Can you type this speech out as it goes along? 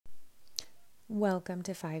Welcome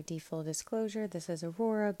to 5D Full Disclosure. This is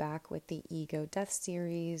Aurora back with the Ego Death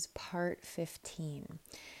Series, part 15.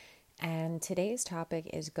 And today's topic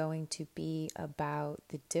is going to be about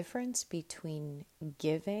the difference between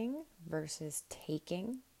giving versus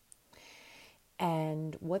taking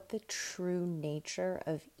and what the true nature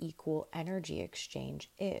of equal energy exchange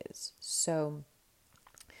is. So,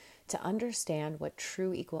 to understand what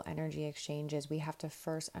true equal energy exchange is, we have to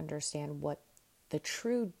first understand what the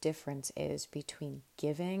true difference is between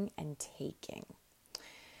giving and taking.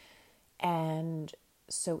 And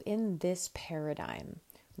so in this paradigm,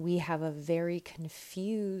 we have a very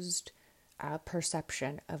confused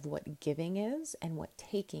perception of what giving is and what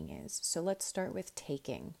taking is. So let's start with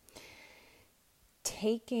taking.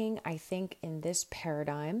 Taking, I think in this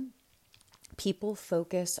paradigm, people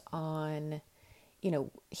focus on,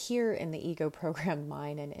 here in the ego programmed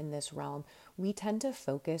mind and in this realm, we tend to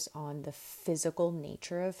focus on the physical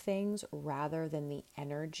nature of things rather than the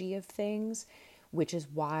energy of things, which is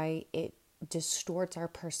why it distorts our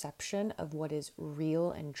perception of what is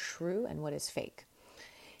real and true and what is fake.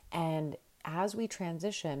 And as we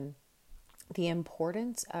transition, the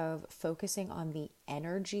importance of focusing on the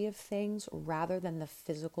energy of things rather than the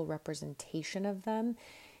physical representation of them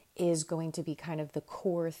is going to be kind of the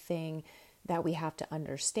core thing that we have to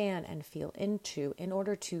understand and feel into in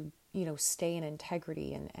order to, stay in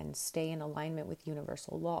integrity and stay in alignment with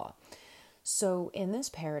universal law. So in this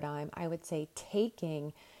paradigm, I would say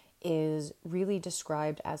taking is really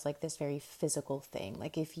described as like this very physical thing.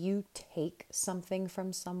 Like if you take something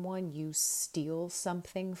from someone, you steal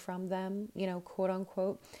something from them, quote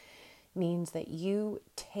unquote, means that you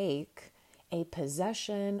take a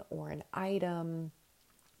possession or an item,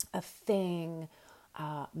 a thing,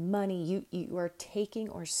 money, you are taking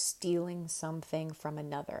or stealing something from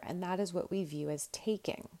another. And that is what we view as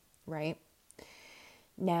taking, right?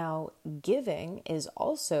 Now, giving is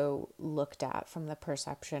also looked at from the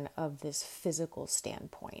perception of this physical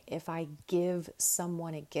standpoint. If I give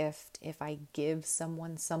someone a gift, if I give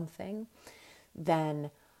someone something, then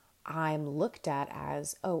I'm looked at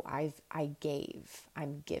as, I'm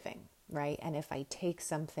giving, right? And if I take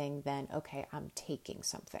something, then okay, I'm taking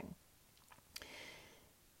something.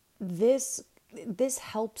 This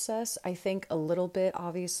helps us, I think, a little bit.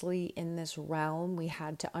 Obviously, in this realm, we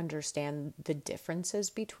had to understand the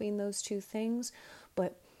differences between those two things.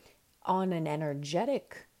 But on an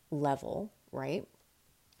energetic level, right,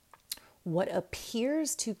 what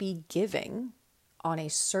appears to be giving on a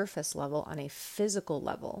surface level, on a physical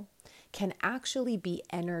level, can actually be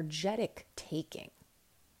energetic taking,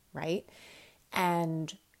 right?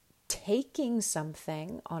 And taking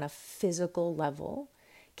something on a physical level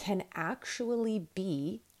can actually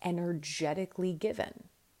be energetically given.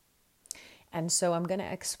 And so I'm going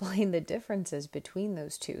to explain the differences between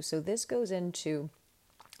those two. So this goes into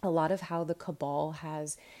a lot of how the cabal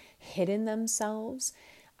has hidden themselves.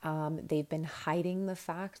 They've been hiding the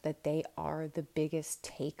fact that they are the biggest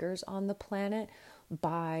takers on the planet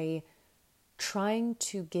by trying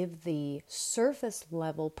to give the surface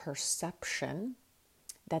level perception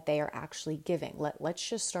that they are actually giving. Let's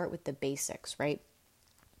just start with the basics, right?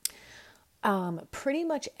 Pretty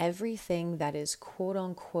much everything that is quote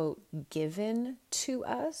unquote given to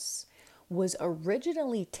us was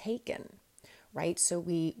originally taken, right? So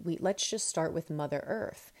we let's just start with Mother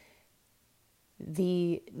Earth.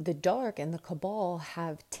 The dark and the cabal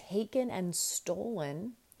have taken and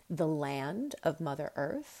stolen the land of Mother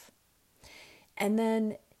Earth, and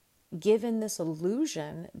then given this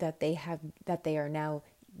illusion that they are now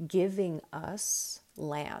giving us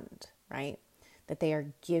land, right? That they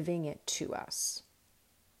are giving it to us.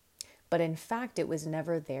 But in fact, it was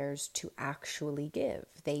never theirs to actually give.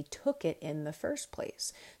 They took it in the first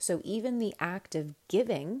place. So even the act of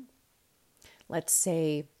giving, let's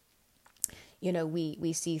say,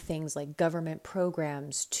 we see things like government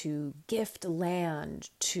programs to gift land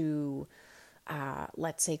to,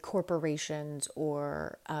 let's say, corporations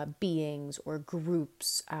or beings or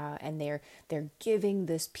groups, and they're giving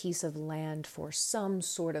this piece of land for some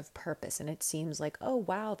sort of purpose. And it seems like, oh,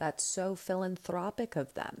 wow, that's so philanthropic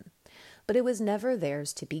of them. But it was never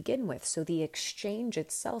theirs to begin with. So the exchange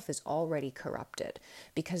itself is already corrupted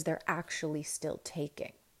because they're actually still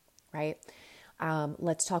taking, right?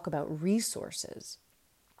 Let's talk about resources.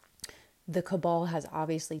 The cabal has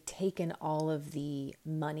obviously taken all of the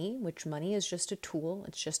money, which money is just a tool.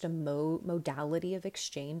 It's just a modality of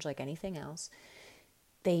exchange like anything else.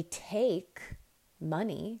 They take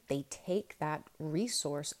money, they take that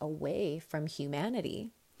resource away from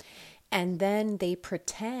humanity, and then they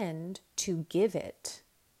pretend to give it,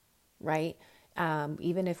 right?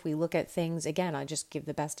 Even if we look at things, again, I just give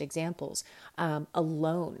the best examples. A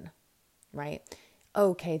loan, right?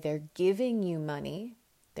 Okay, they're giving you money,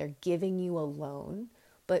 they're giving you a loan,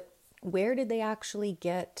 but where did they actually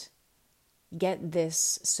get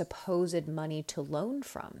this supposed money to loan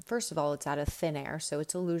from? First of all, it's out of thin air, so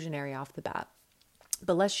it's illusionary off the bat.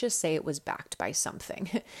 But let's just say it was backed by something.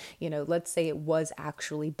 Let's say it was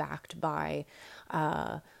actually backed by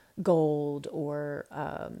gold or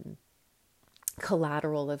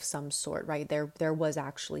collateral of some sort, right? There was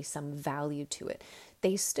actually some value to it.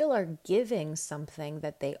 They still are giving something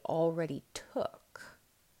that they already took.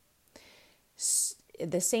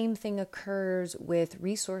 The same thing occurs with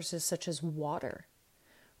resources such as water,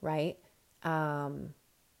 right?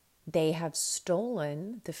 They have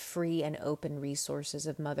stolen the free and open resources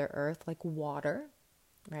of Mother Earth, like water,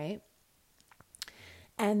 right?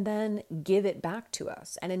 And then give it back to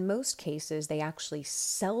us. And in most cases, they actually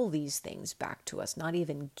sell these things back to us, not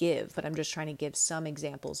even give, but I'm just trying to give some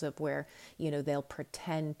examples of where, they'll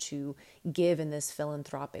pretend to give in this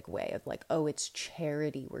philanthropic way of like, oh, it's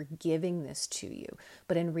charity, we're giving this to you.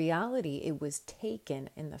 But in reality, it was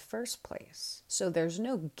taken in the first place. So there's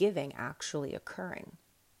no giving actually occurring.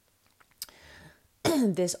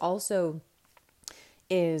 This also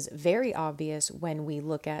is very obvious when we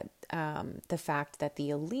look at the fact that the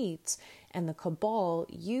elites and the cabal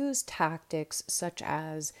use tactics such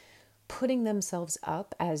as putting themselves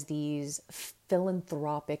up as these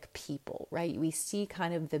philanthropic people, right? We see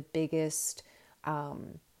kind of the biggest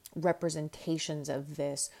representations of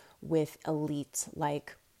this with elites,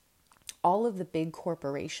 like all of the big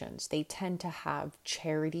corporations. They tend to have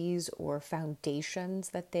charities or foundations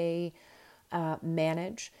that they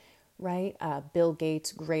manage, right? Bill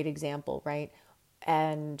Gates, great example, right?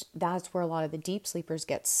 And that's where a lot of the deep sleepers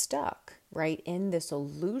get stuck, right? In this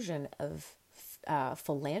illusion of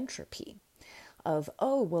philanthropy, of,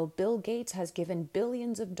 oh, well, Bill Gates has given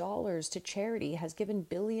billions of dollars to charity, has given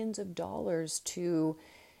billions of dollars to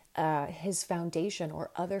his foundation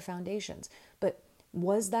or other foundations. But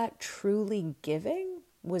was that truly giving?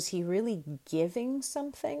 Was he really giving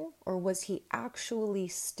something, or was he actually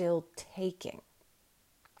still taking?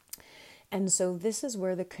 And so this is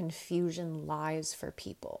where the confusion lies for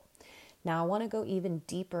people. Now, I want to go even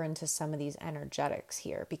deeper into some of these energetics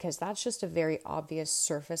here, because that's just a very obvious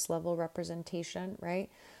surface level representation, right?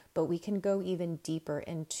 But we can go even deeper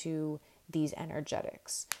into these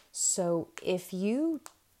energetics. So if you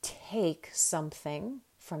take something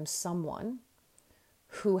from someone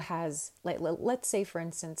who has, like, let's say, for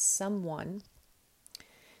instance, someone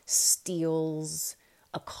steals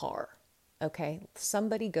a car. Okay,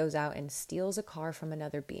 somebody goes out and steals a car from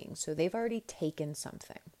another being. So they've already taken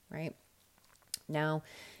something, right? Now,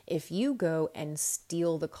 if you go and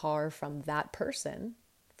steal the car from that person,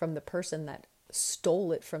 from the person that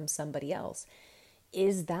stole it from somebody else,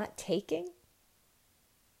 is that taking?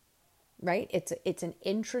 Right? It's an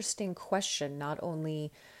interesting question, not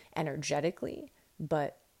only energetically,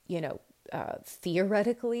 but,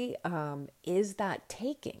 theoretically, is that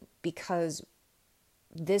taking? Because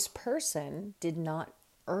this person did not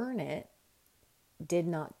earn it, did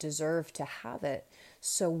not deserve to have it,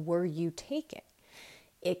 so were you taking?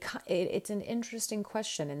 It's an interesting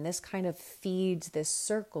question, and this kind of feeds this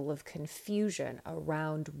circle of confusion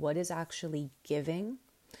around what is actually giving.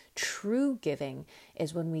 True giving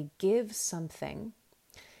is when we give something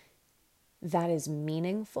that is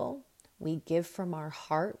meaningful. We give from our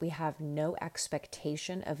heart. We have no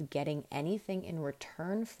expectation of getting anything in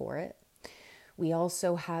return for it. We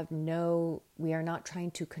also we are not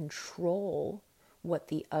trying to control what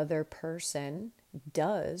the other person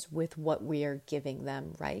does with what we are giving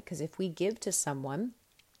them, right? Because if we give to someone,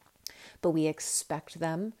 but we expect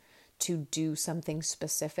them to do something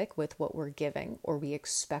specific with what we're giving, or we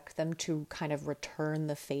expect them to kind of return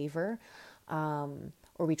the favor, or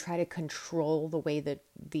we try to control the way that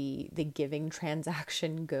the giving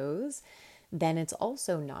transaction goes, then it's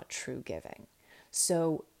also not true giving.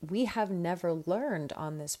 So we have never learned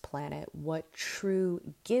on this planet what true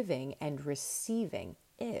giving and receiving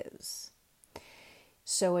is.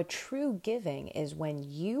 So a true giving is when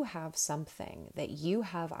you have something that you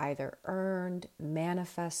have either earned,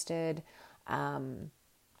 manifested,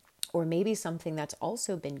 or maybe something that's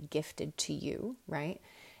also been gifted to you, right?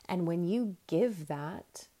 And when you give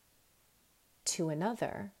that to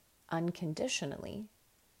another unconditionally,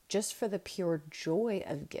 just for the pure joy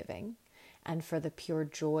of giving, and for the pure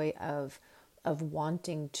joy of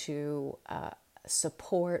wanting to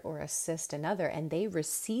support or assist another, and they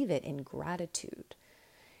receive it in gratitude,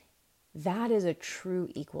 that is a true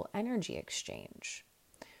equal energy exchange,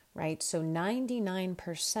 right? So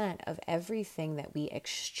 99% of everything that we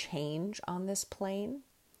exchange on this plane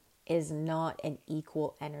is not an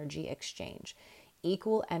equal energy exchange.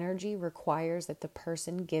 Equal energy requires that the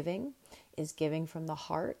person giving is giving from the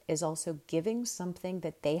heart, is also giving something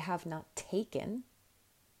that they have not taken,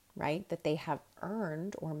 right? That they have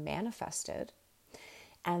earned or manifested,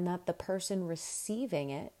 and that the person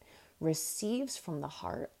receiving it receives from the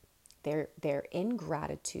heart. They're in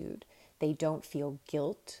gratitude. They don't feel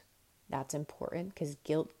guilt. That's important because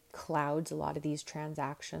guilt clouds a lot of these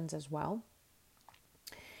transactions as well.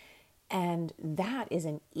 And that is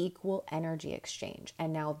an equal energy exchange.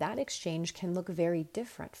 And now that exchange can look very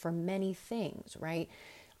different for many things, right?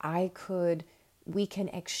 We can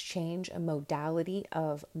exchange a modality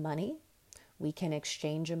of money. We can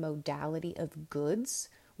exchange a modality of goods.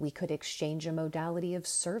 We could exchange a modality of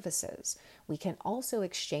services. We can also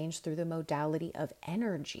exchange through the modality of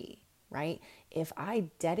energy, right? If I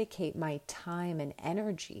dedicate my time and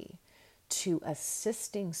energy to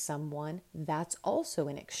assisting someone, that's also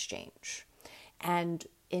an exchange. And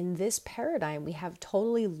in this paradigm, we have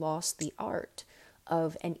totally lost the art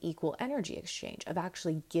of an equal energy exchange, of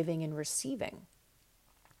actually giving and receiving.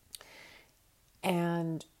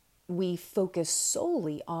 And we focus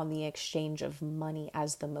solely on the exchange of money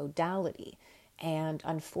as the modality. And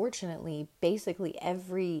unfortunately, basically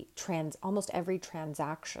almost every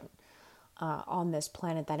transaction on this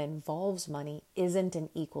planet that involves money isn't an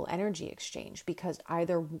equal energy exchange, because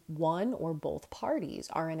either one or both parties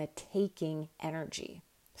are in a taking energy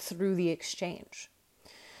through the exchange.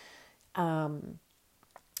 And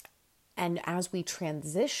as we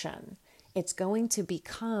transition, it's going to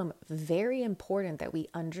become very important that we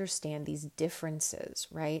understand these differences,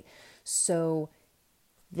 right? So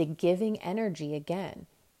the giving energy, again,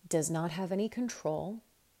 does not have any control,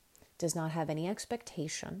 does not have any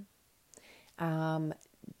expectation,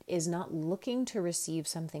 is not looking to receive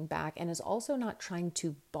something back, and is also not trying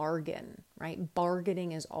to bargain, right?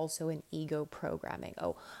 Bargaining is also an ego programming.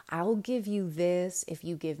 Oh, I'll give you this if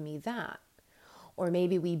you give me that. Or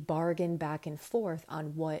maybe we bargain back and forth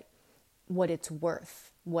on what it's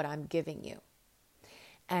worth, what I'm giving you.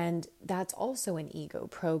 And that's also an ego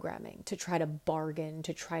programming, to try to bargain,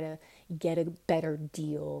 to try to get a better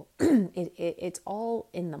deal. It's all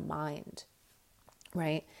in the mind,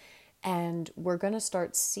 right? And we're going to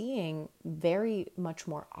start seeing very much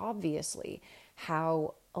more obviously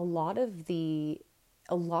how a lot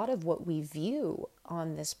of what we view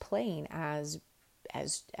on this plane as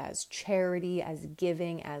charity, as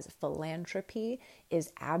giving, as philanthropy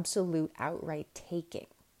is absolute outright taking.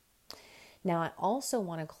 Now, I also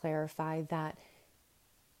want to clarify that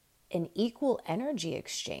an equal energy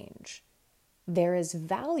exchange, there is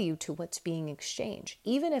value to what's being exchanged.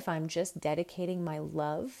 Even if I'm just dedicating my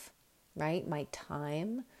love, right, my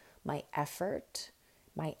time, my effort,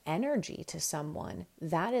 my energy to someone,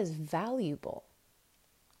 that is valuable.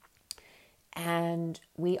 And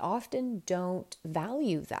we often don't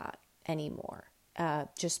value that anymore,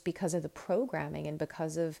 just because of the programming and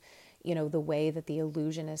because of, the way that the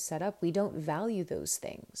illusion is set up. We don't value those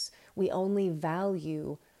things. We only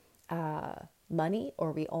value money,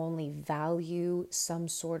 or we only value some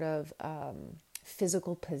sort of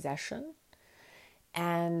physical possession.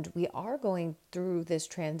 And we are going through this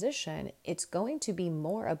transition. It's going to be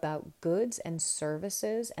more about goods and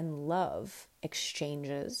services and love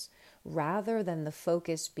exchanges, rather than the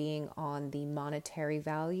focus being on the monetary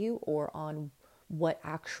value or on what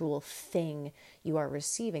actual thing you are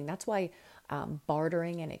receiving. That's why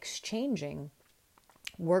bartering and exchanging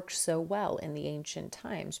worked so well in the ancient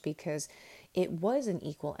times, because it was an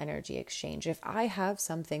equal energy exchange. If I have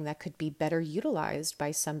something that could be better utilized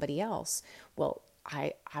by somebody else, well,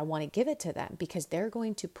 I want to give it to them because they're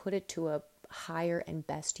going to put it to a higher and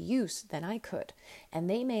best use than I could. And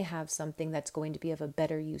they may have something that's going to be of a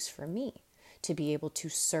better use for me to be able to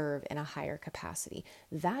serve in a higher capacity.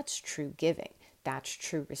 That's true giving. That's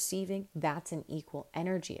true receiving. That's an equal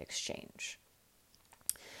energy exchange.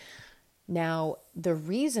 Now, the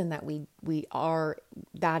reason that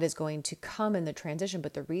that is going to come in the transition,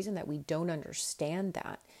 but the reason that we don't understand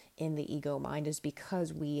that in the ego mind is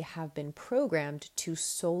because we have been programmed to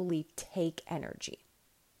solely take energy.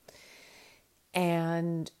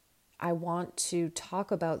 And I want to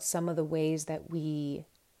talk about some of the ways that we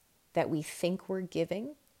think we're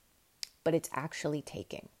giving, but it's actually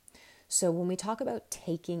taking. So when we talk about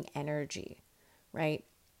taking energy, right?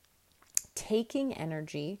 Taking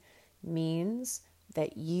energy means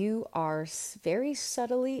that you are very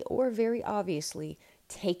subtly or very obviously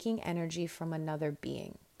taking energy from another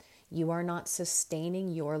being. You are not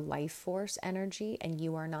sustaining your life force energy, and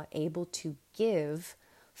you are not able to give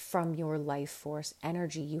from your life force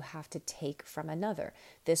energy. You have to take from another.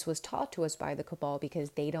 This was taught to us by the Cabal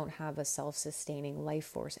because they don't have a self-sustaining life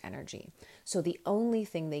force energy. So the only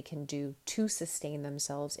thing they can do to sustain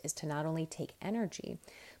themselves is to not only take energy,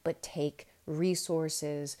 but take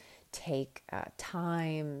resources, take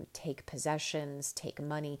time, take possessions, take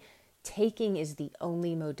money. Taking is the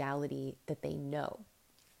only modality that they know.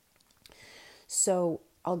 So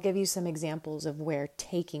I'll give you some examples of where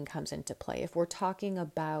taking comes into play. If we're talking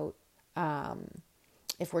about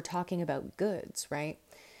goods, right?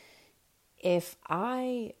 If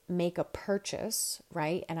I make a purchase,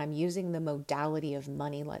 right, and I'm using the modality of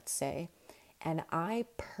money, let's say, and I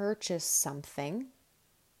purchase something,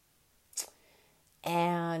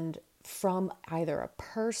 and from either a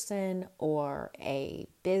person or a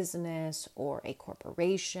business or a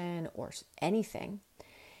corporation or anything,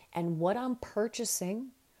 and what I'm purchasing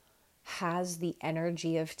has the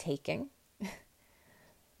energy of taking,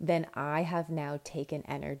 then I have now taken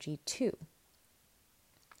energy too.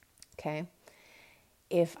 Okay?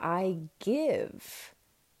 If I give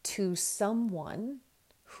to someone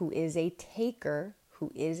who is a taker,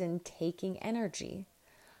 who isn't taking energy,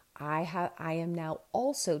 I am now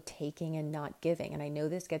also taking and not giving. And I know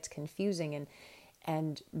this gets confusing,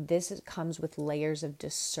 and this comes with layers of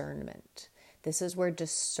discernment. This is where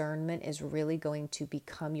discernment is really going to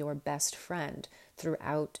become your best friend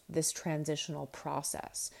throughout this transitional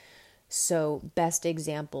process. So best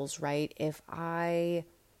examples, right? If I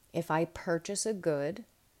purchase a good,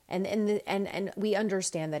 and we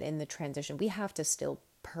understand that in the transition, we have to still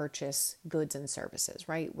purchase goods and services,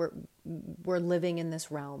 right? We're living in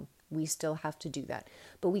this realm. We still have to do that.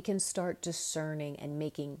 But we can start discerning and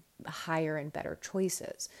making higher and better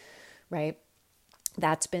choices, right?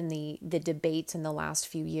 That's been the debates in the last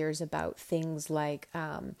few years about things like,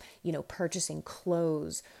 purchasing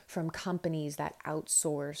clothes from companies that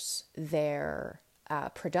outsource their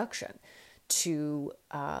production to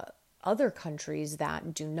other countries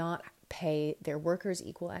that do not pay their workers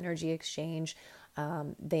equal energy exchange.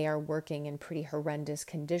 They are working in pretty horrendous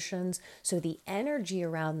conditions. So the energy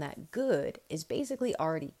around that good is basically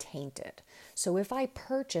already tainted. So if I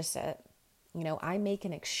purchase it, I make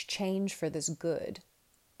an exchange for this good,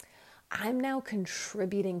 I'm now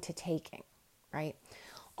contributing to taking, right?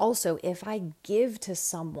 Also, if I give to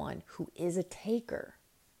someone who is a taker,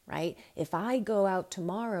 right? If I go out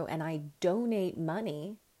tomorrow and I donate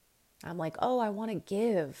money, I'm like, oh, I want to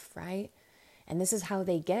give, right? And this is how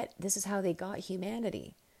they got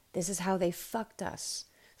humanity. This is how they fucked us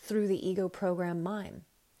through the ego program mind.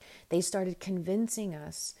 They started convincing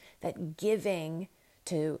us that giving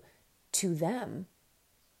to them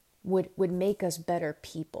would make us better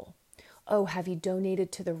people. Oh, have you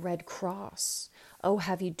donated to the Red Cross? Oh,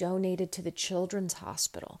 have you donated to the Children's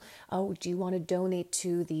Hospital? Oh, do you want to donate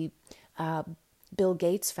to the Bill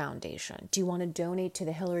Gates Foundation? Do you want to donate to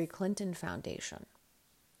the Hillary Clinton Foundation?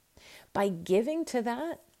 By giving to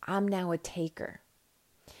that, I'm now a taker.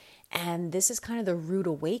 And this is kind of the rude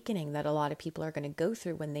awakening that a lot of people are going to go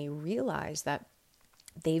through when they realize that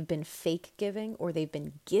they've been fake giving, or they've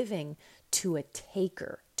been giving to a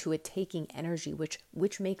taker, to a taking energy,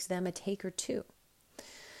 which makes them a taker too.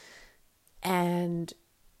 And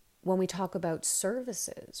when we talk about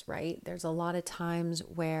services, right, there's a lot of times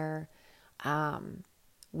where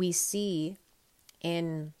we see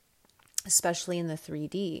especially in the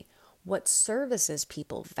 3D, what services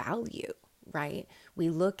people value, right? We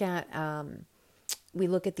look at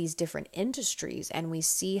these different industries, and we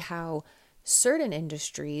see how certain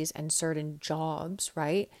industries and certain jobs,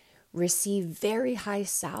 right, receive very high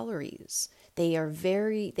salaries. They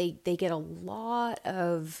get a lot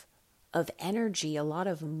of energy, a lot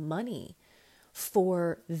of money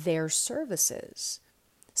for their services.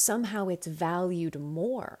 Somehow it's valued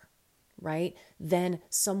more, right, than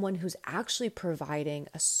someone who's actually providing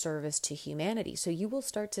a service to humanity. So you will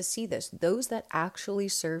start to see this. Those that actually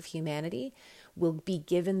serve humanity will be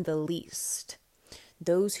given the least.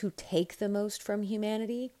 Those who take the most from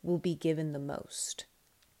humanity will be given the most,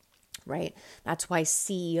 right? That's why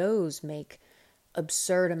CEOs make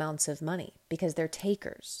absurd amounts of money, because they're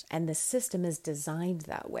takers. And the system is designed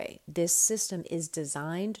that way. This system is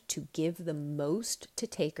designed to give the most to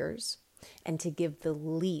takers and to give the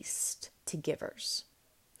least to givers.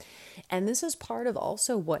 And this is part of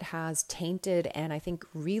also what has tainted and I think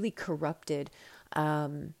really corrupted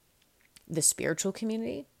the spiritual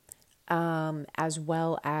community, as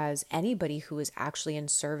well as anybody who is actually in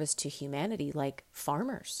service to humanity, like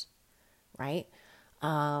farmers, right?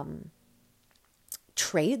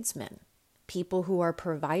 Tradesmen, people who are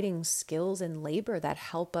providing skills and labor that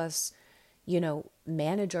help us,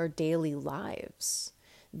 manage our daily lives.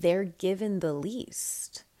 they're given the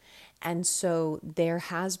least. And so there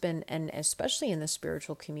has been, and especially in the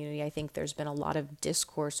spiritual community, I think there's been a lot of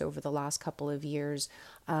discourse over the last couple of years,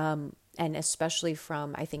 and especially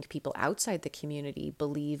from, I think, people outside the community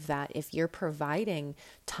believe that if you're providing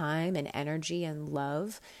time and energy and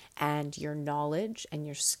love and your knowledge and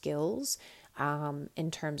your skills,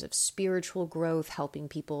 in terms of spiritual growth, helping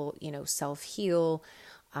people, self-heal,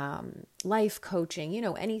 life coaching,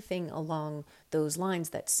 anything along those lines,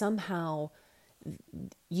 that somehow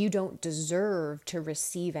you don't deserve to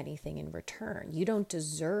receive anything in return. You don't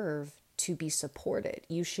deserve to be supported.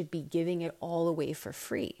 You should be giving it all away for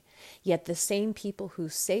free. Yet the same people who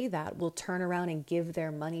say that will turn around and give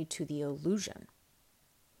their money to the illusion.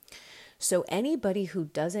 So anybody who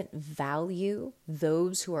doesn't value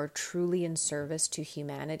those who are truly in service to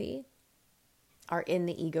humanity are in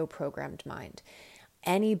the ego-programmed mind.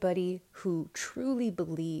 Anybody who truly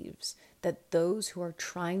believes that those who are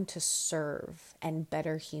trying to serve and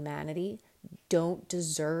better humanity don't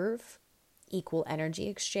deserve equal energy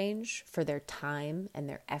exchange for their time and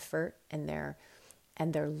their effort and their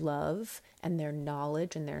love and their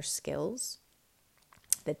knowledge and their skills,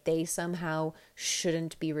 that they somehow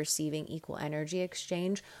shouldn't be receiving equal energy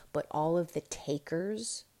exchange, but all of the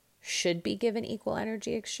takers should be given equal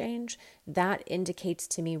energy exchange, that indicates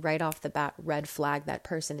to me right off the bat, red flag, that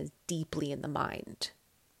person is deeply in the mind.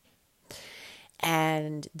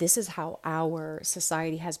 And this is how our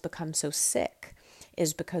society has become so sick,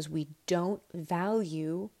 is because we don't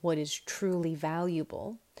value what is truly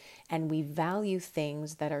valuable, and we value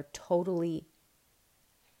things that are totally,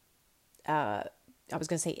 I was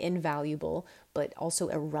going to say invaluable, but also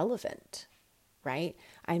irrelevant, right?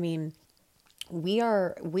 I mean, we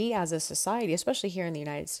as a society, especially here in the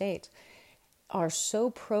United States, are so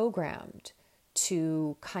programmed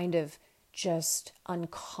to kind of just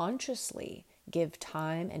unconsciously give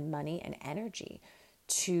time and money and energy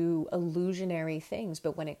to illusionary things.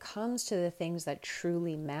 But when it comes to the things that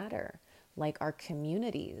truly matter, like our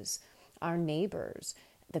communities, our neighbors,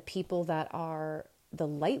 the people that are the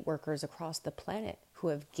light workers across the planet who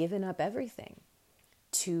have given up everything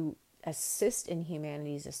to assist in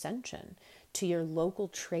humanity's ascension, to your local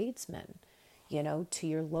tradesman, to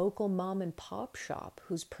your local mom and pop shop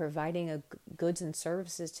who's providing goods and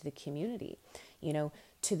services to the community,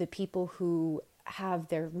 to the people who have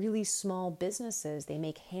their really small businesses. They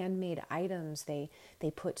make handmade items. They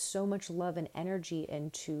put so much love and energy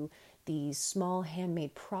into these small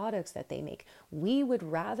handmade products that they make. We would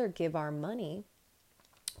rather give our money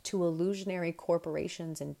to illusionary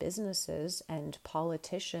corporations and businesses and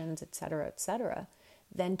politicians, etc.,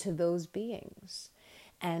 than to those beings.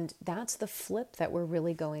 And that's the flip that we're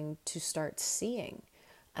really going to start seeing,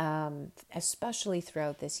 especially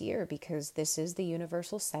throughout this year, because this is the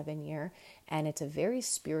Universal 7 year, and it's a very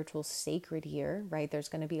spiritual, sacred year, right? There's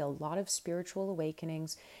going to be a lot of spiritual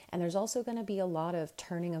awakenings, and there's also going to be a lot of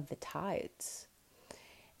turning of the tides.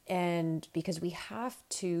 And because we have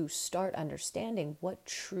to start understanding what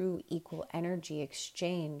true equal energy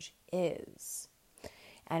exchange is.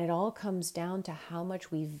 And it all comes down to how much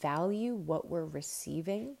we value what we're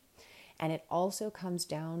receiving. And it also comes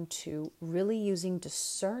down to really using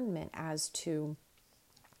discernment as to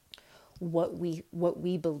what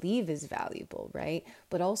we believe is valuable, right?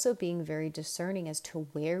 But also being very discerning as to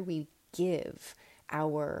where we give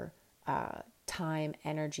our time,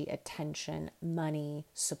 energy, attention, money,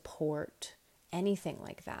 support, anything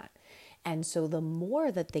like that. And so the more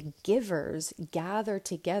that the givers gather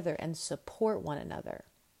together and support one another,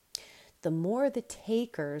 the more the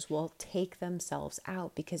takers will take themselves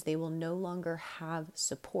out, because they will no longer have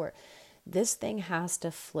support. This thing has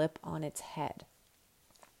to flip on its head.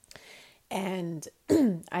 And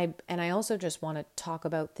I also just want to talk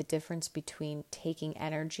about the difference between taking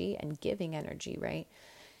energy and giving energy, right?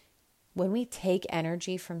 When we take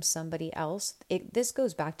energy from somebody else, this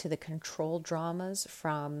goes back to the control dramas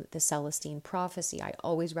from the Celestine Prophecy. I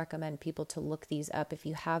always recommend people to look these up. If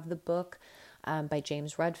you have the book by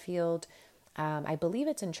James Redfield, I believe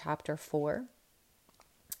it's in chapter 4.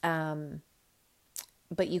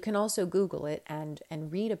 But you can also Google it and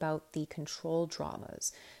read about the control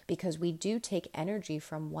dramas, because we do take energy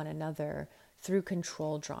from one another through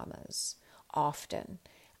control dramas often.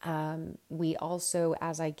 We also,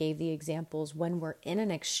 as I gave the examples, when we're in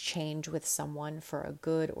an exchange with someone for a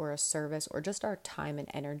good or a service, or just our time and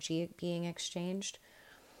energy being exchanged,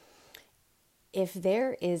 if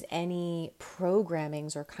there is any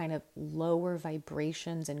programmings or kind of lower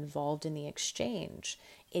vibrations involved in the exchange,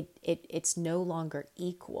 it's no longer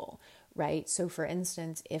equal, right? So for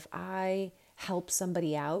instance, if I help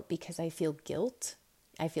somebody out because I feel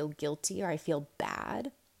guilty, or I feel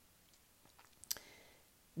bad,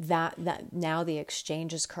 that now the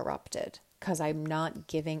exchange is corrupted because I'm not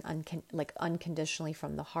giving unconditionally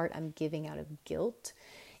from the heart. I'm giving out of guilt.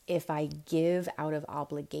 If I give out of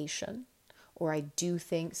obligation, or I do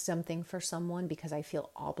think something for someone because I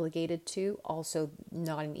feel obligated to, also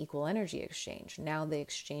not an equal energy exchange. Now the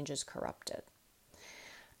exchange is corrupted.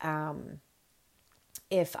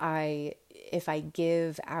 If I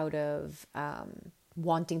give out of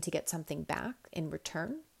wanting to get something back in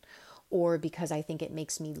return, or because I think it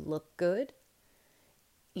makes me look good,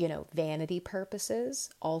 vanity purposes,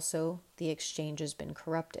 also the exchange has been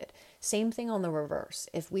corrupted. Same thing on the reverse.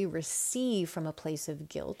 If we receive from a place of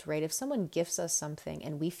guilt, right? If someone gifts us something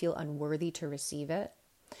and we feel unworthy to receive it,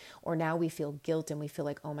 or now we feel guilt and we feel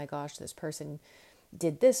like, oh my gosh, this person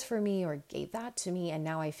did this for me or gave that to me, and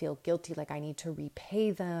now I feel guilty, like I need to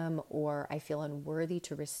repay them, or I feel unworthy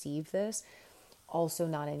to receive this, also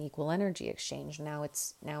not an equal energy exchange. Now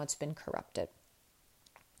it's been corrupted.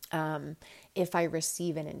 If I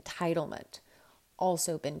receive an entitlement,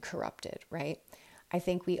 also been corrupted, right? I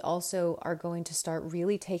think we also are going to start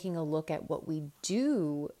really taking a look at what we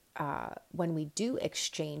do when we do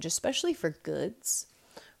exchange, especially for goods,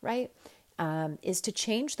 right? Is to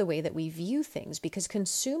change the way that we view things, because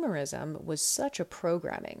consumerism was such a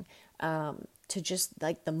programming to just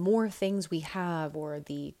like the more things we have, or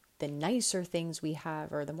the nicer things we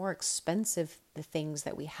have, or the more expensive the things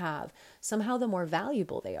that we have, somehow the more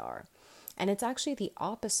valuable they are. And it's actually the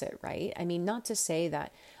opposite, right? I mean, not to say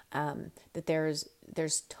that that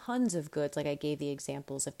there's tons of goods, like I gave the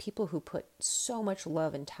examples of people who put so much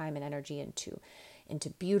love and time and energy into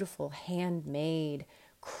beautiful handmade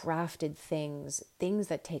crafted things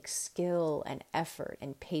that take skill and effort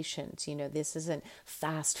and patience. This isn't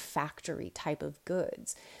fast factory type of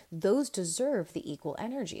goods. Those deserve the equal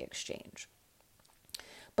energy exchange.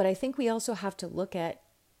 But I think we also have to look at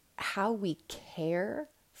how we care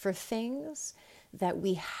for things that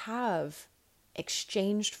we have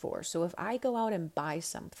exchanged for. So if I go out and buy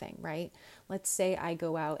something, right? Let's say I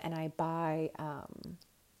go out and I buy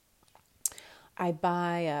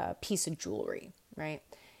a piece of jewelry, right?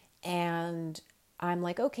 And I'm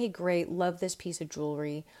like, okay, great, love this piece of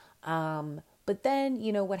jewelry. But then,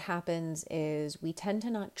 what happens is we tend to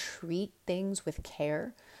not treat things with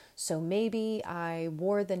care. So maybe I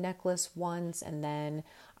wore the necklace once and then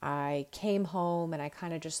I came home and I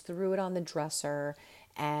kind of just threw it on the dresser,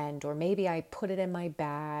 or maybe I put it in my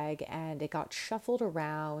bag and it got shuffled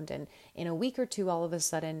around, and in a week or two, all of a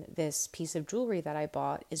sudden, this piece of jewelry that I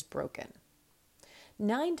bought is broken.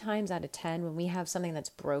 9 times out of 10, when we have something that's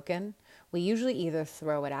broken, we usually either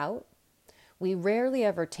throw it out. We rarely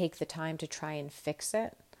ever take the time to try and fix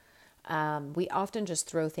it. We often just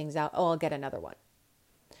throw things out. Oh, I'll get another one.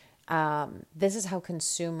 This is how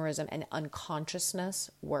consumerism and unconsciousness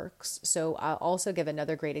works. So I'll also give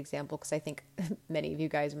another great example, because I think many of you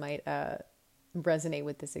guys might resonate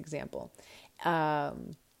with this example.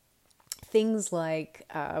 Things like,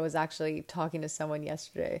 I was actually talking to someone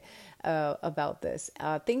yesterday about this,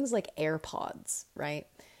 things like AirPods, right?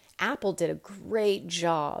 Apple did a great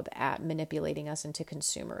job at manipulating us into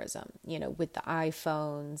consumerism, with the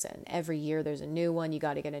iPhones, and every year there's a new one, you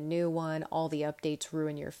got to get a new one, all the updates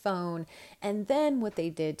ruin your phone. And then what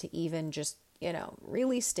they did to even just,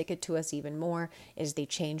 really stick it to us even more is they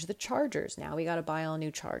changed the chargers. Now we got to buy all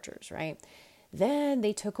new chargers, right? Then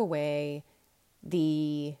they took away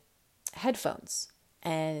the headphones,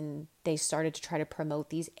 and they started to try to promote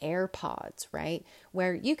these AirPods, right?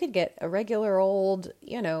 Where you could get a regular old,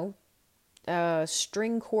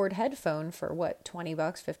 string cord headphone for what, $20,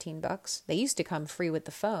 $15? They used to come free with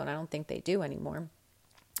the phone. I don't think they do anymore.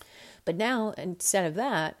 But now, instead of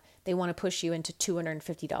that, they want to push you into $250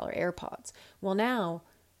 AirPods. Well, now,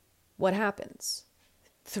 what happens?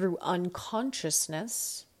 Through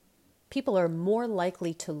unconsciousness, people are more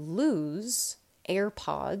likely to lose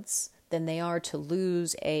AirPods than they are to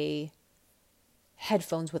lose a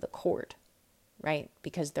headphones with a cord, right?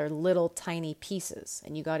 Because they're little tiny pieces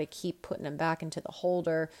and you got to keep putting them back into the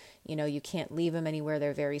holder. You can't leave them anywhere.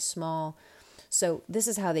 They're very small. So this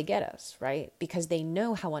is how they get us, right? Because they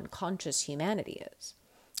know how unconscious humanity is.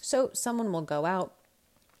 So someone will go out,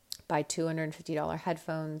 buy $250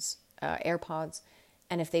 headphones, AirPods,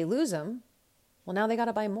 and if they lose them, well, now they got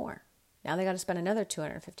to buy more. Now they got to spend another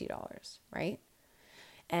 $250, right?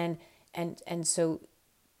 And so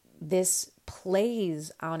this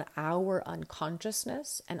plays on our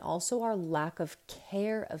unconsciousness and also our lack of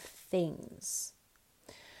care of things,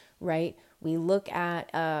 right? We look at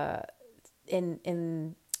even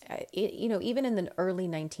in the early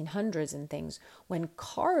 1900s and things, when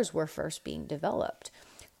cars were first being developed,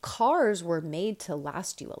 Cars were made to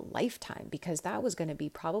last you a lifetime because that was going to be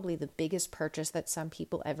probably the biggest purchase that some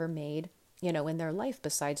people ever made, in their life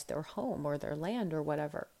besides their home or their land or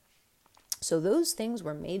whatever. So those things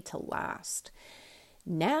were made to last.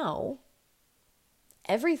 Now,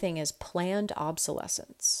 everything is planned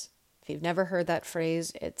obsolescence. If you've never heard that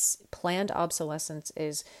phrase, it's planned obsolescence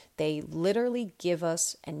is they literally give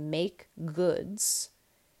us and make goods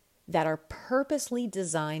that are purposely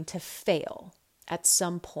designed to fail at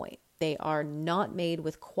some point. They are not made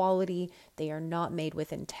with quality. They are not made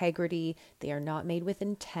with integrity. They are not made with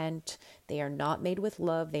intent. They are not made with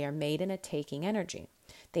love. They are made in a taking energy.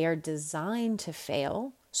 They are designed to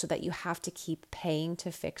fail so that you have to keep paying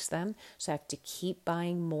to fix them. So you have to keep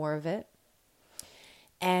buying more of it.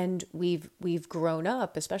 And we've grown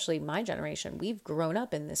up, especially my generation, we've grown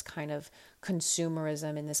up in this kind of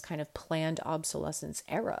consumerism, in this kind of planned obsolescence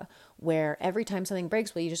era where every time something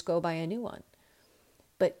breaks, well, you just go buy a new one.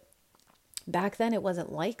 But back then it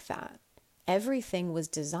wasn't like that. Everything was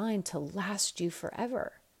designed to last you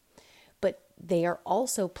forever. But they are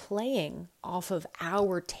also playing off of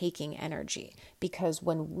our taking energy because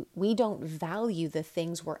when we don't value the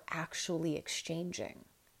things we're actually exchanging,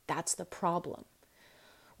 that's the problem.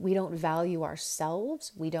 We don't value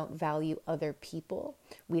ourselves. We don't value other people.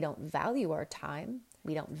 We don't value our time.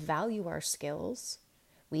 We don't value our skills.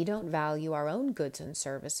 We don't value our own goods and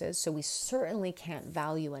services. So we certainly can't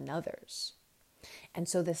value another's. And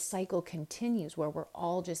so this cycle continues where we're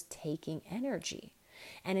all just taking energy.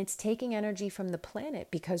 And it's taking energy from the planet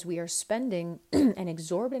because we are spending an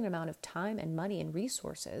exorbitant amount of time and money and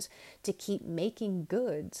resources to keep making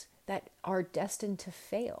goods that are destined to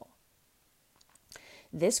fail.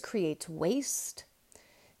 This creates waste.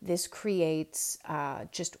 This creates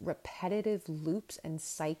just repetitive loops and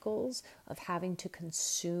cycles of having to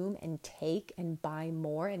consume and take and buy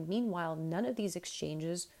more. And meanwhile, none of these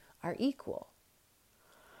exchanges are equal.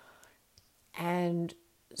 And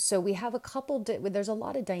so we have there's a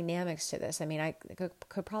lot of dynamics to this. I mean, I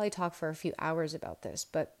could probably talk for a few hours about this,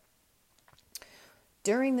 but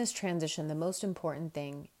during this transition, the most important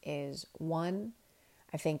thing is one,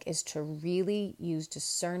 I think, is to really use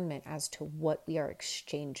discernment as to what we are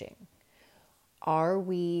exchanging. Are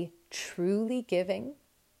we truly giving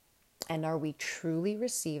and are we truly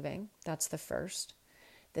receiving? That's the first.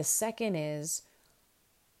 The second is,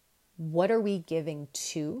 what are we giving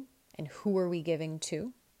to and who are we giving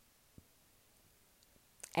to?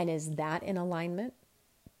 And is that in alignment?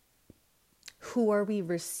 Who are we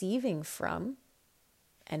receiving from?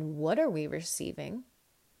 And what are we receiving?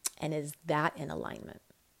 And is that in alignment?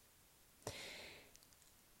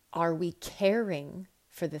 Are we caring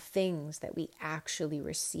for the things that we actually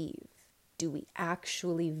receive? Do we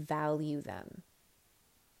actually value them?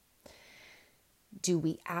 Do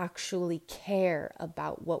we actually care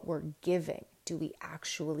about what we're giving? Do we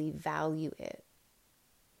actually value it?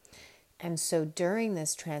 And so during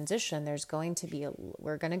this transition,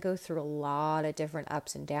 we're going to go through a lot of different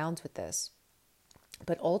ups and downs with this.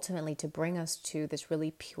 But ultimately to bring us to this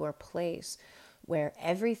really pure place where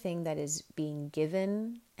everything that is being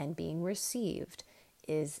given and being received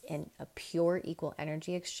is in a pure equal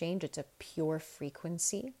energy exchange. It's a pure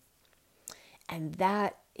frequency. And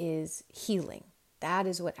that is healing. That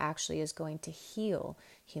is what actually is going to heal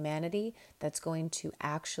humanity. That's going to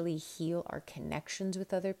actually heal our connections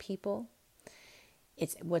with other people.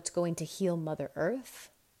 It's what's going to heal Mother Earth.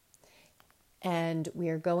 And we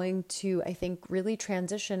are going to, I think, really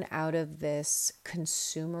transition out of this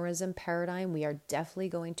consumerism paradigm. We are definitely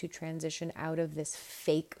going to transition out of this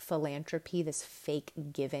fake philanthropy, this fake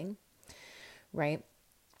giving, right?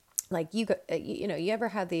 Like you ever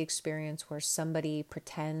had the experience where somebody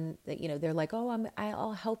pretend that, they're like, oh,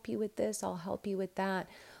 I'll help you with this, I'll help you with that.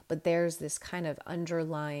 But there's this kind of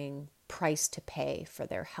underlying price to pay for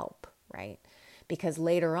their help, right? Because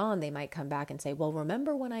later on, they might come back and say, well,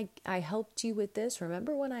 remember when I helped you with this?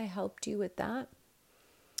 Remember when I helped you with that?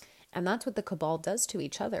 And that's what the cabal does to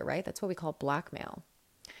each other, right? That's what we call blackmail.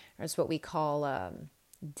 That's what we call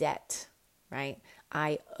debt, right?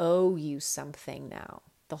 I owe you something now.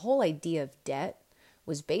 The whole idea of debt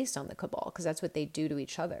was based on the cabal because that's what they do to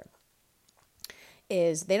each other.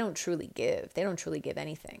 Is they don't truly give. They don't truly give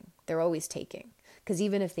anything. They're always taking. Because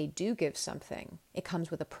even if they do give something, it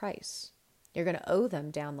comes with a price. You're going to owe them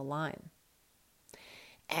down the line.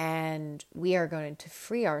 And we are going to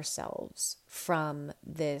free ourselves from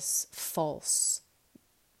this false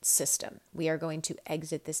system. We are going to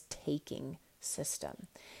exit this taking system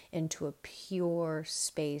into a pure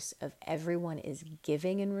space of everyone is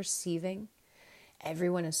giving and receiving.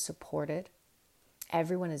 Everyone is supported.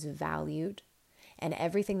 Everyone is valued. And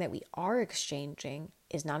everything that we are exchanging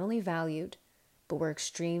is not only valued, but we're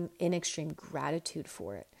in extreme gratitude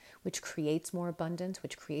for it, which creates more abundance,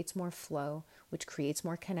 which creates more flow, which creates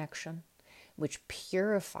more connection, which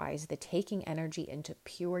purifies the taking energy into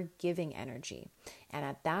pure giving energy. And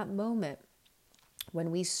at that moment,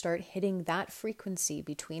 when we start hitting that frequency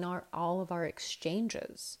between all of our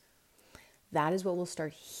exchanges, that is what will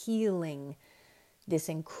start healing this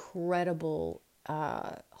incredible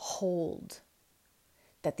hold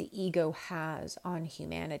that the ego has on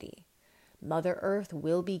humanity. Mother Earth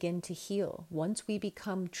will begin to heal once we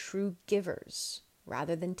become true givers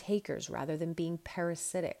rather than takers, rather than being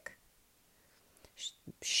parasitic.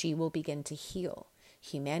 She will begin to heal.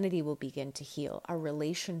 Humanity will begin to heal. Our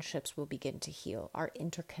relationships will begin to heal. Our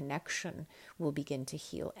interconnection will begin to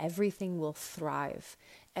heal. Everything will thrive.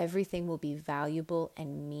 Everything will be valuable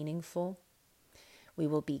and meaningful. We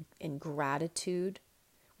will be in gratitude.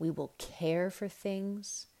 We will care for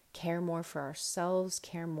things, care more for ourselves,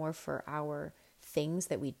 care more for our things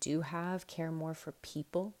that we do have, care more for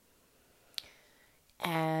people.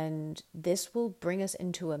 And this will bring us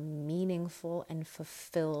into a meaningful and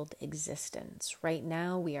fulfilled existence. Right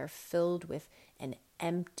now, we are filled with an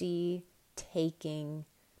empty, taking,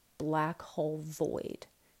 black hole void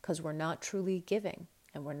because we're not truly giving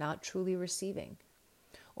and we're not truly receiving.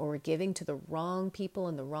 Or we're giving to the wrong people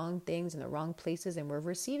and the wrong things in the wrong places, and we're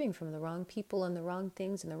receiving from the wrong people and the wrong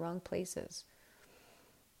things in the wrong places.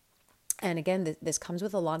 And again, this comes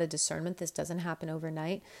with a lot of discernment. This doesn't happen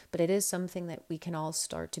overnight, but it is something that we can all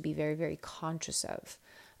start to be very, very conscious of.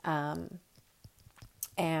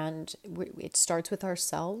 And it starts with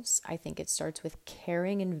ourselves. I think it starts with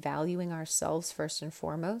caring and valuing ourselves first and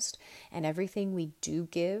foremost, and everything we do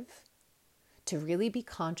give, to really be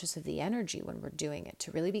conscious of the energy when we're doing it,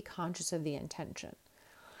 to really be conscious of the intention,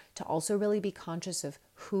 to also really be conscious of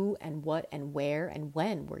who and what and where and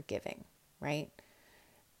when we're giving, right?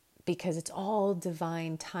 Because it's all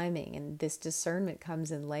divine timing, and this discernment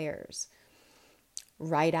comes in layers.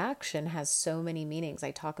 Right action has so many meanings.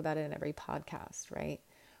 I talk about it in every podcast, right?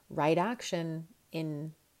 Right action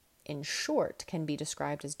in short can be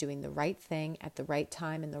described as doing the right thing at the right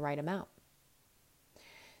time in the right amount.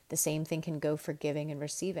 The same thing can go for giving and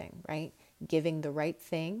receiving, right? Giving the right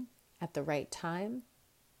thing at the right time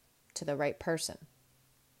to the right person.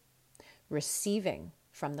 Receiving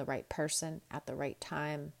from the right person at the right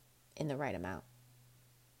time in the right amount.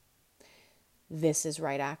 This is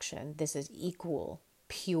right action. This is equal,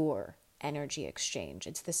 pure energy exchange.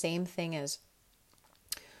 It's the same thing as,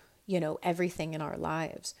 everything in our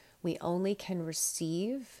lives. We only can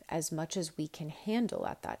receive as much as we can handle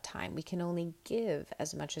at that time. We can only give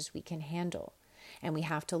as much as we can handle. And we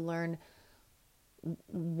have to learn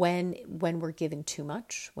when we're giving too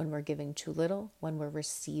much, when we're giving too little, when we're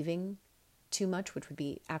receiving too much, which would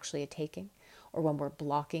be actually a taking, or when we're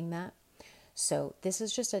blocking that. So this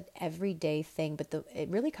is just an everyday thing, but it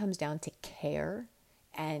really comes down to care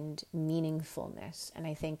and meaningfulness. And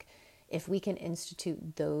I think if we can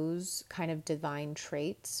institute those kind of divine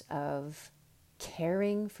traits of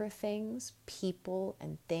caring for things, people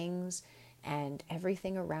and things, and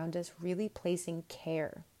everything around us, really placing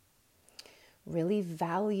care, really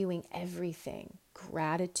valuing everything,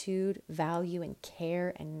 gratitude, value, and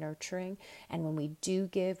care and nurturing. And when we do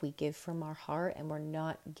give, we give from our heart, and we're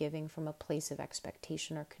not giving from a place of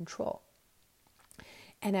expectation or control.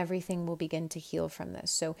 And everything will begin to heal from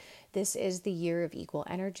this. So this is the year of equal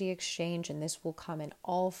energy exchange, and this will come in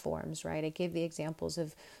all forms, right? I give the examples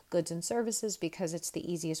of goods and services because it's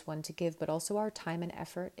the easiest one to give, but also our time and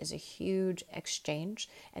effort is a huge exchange,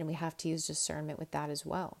 and we have to use discernment with that as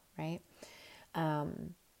well, right?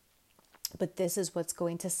 But this is what's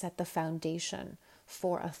going to set the foundation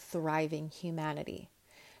for a thriving humanity.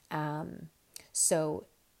 So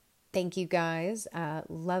thank you guys.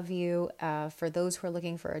 Love you. For those who are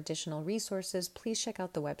looking for additional resources, please check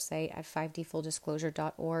out the website at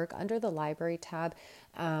 5dfulldisclosure.org. Under the library tab,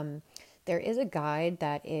 there is a guide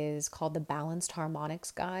that is called the Balanced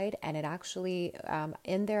Harmonics Guide. And it actually,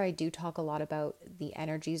 in there, I do talk a lot about the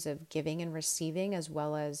energies of giving and receiving, as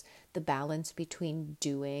well as the balance between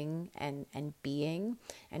doing and being,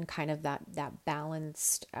 and kind of that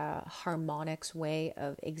balanced harmonics way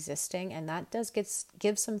of existing. And that does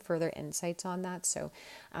give some further insights on that. So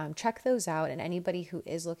check those out. And anybody who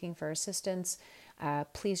is looking for assistance,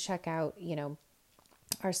 please check out,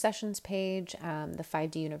 our sessions page, the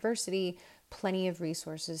 5D University, plenty of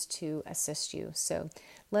resources to assist you. So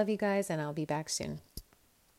love you guys, and I'll be back soon.